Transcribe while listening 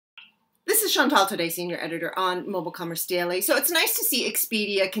is Chantal today, Senior Editor on Mobile Commerce Daily. So it's nice to see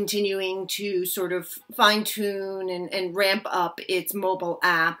Expedia continuing to sort of fine-tune and ramp up its mobile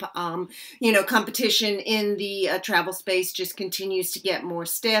app. Competition in the travel space just continues to get more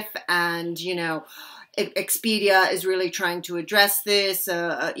stiff, and, Expedia is really trying to address this,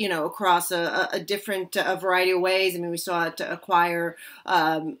 across a different variety of ways. I mean, we saw it acquire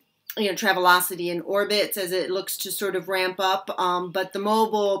Travelocity and Orbitz as it looks to sort of ramp up. But the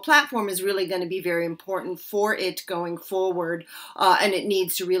mobile platform is really going to be very important for it going forward. And it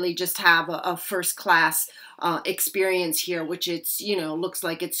needs to really just have a first-class experience here, which it's, looks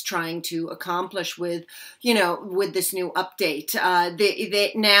like it's trying to accomplish with this new update.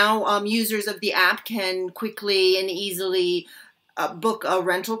 Now users of the app can quickly and easily book a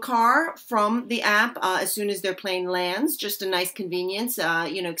rental car from the app as soon as their plane lands. Just a nice convenience.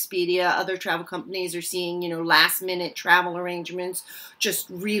 Expedia, other travel companies are seeing, last minute travel arrangements just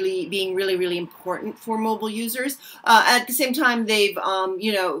really being really important for mobile users. At the same time, they've,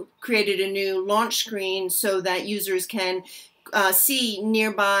 created a new launch screen so that users can see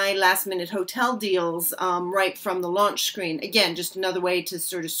nearby last-minute hotel deals right from the launch screen. Again, just another way to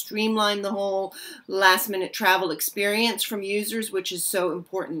sort of streamline the whole last-minute travel experience from users, which is so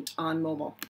important on mobile.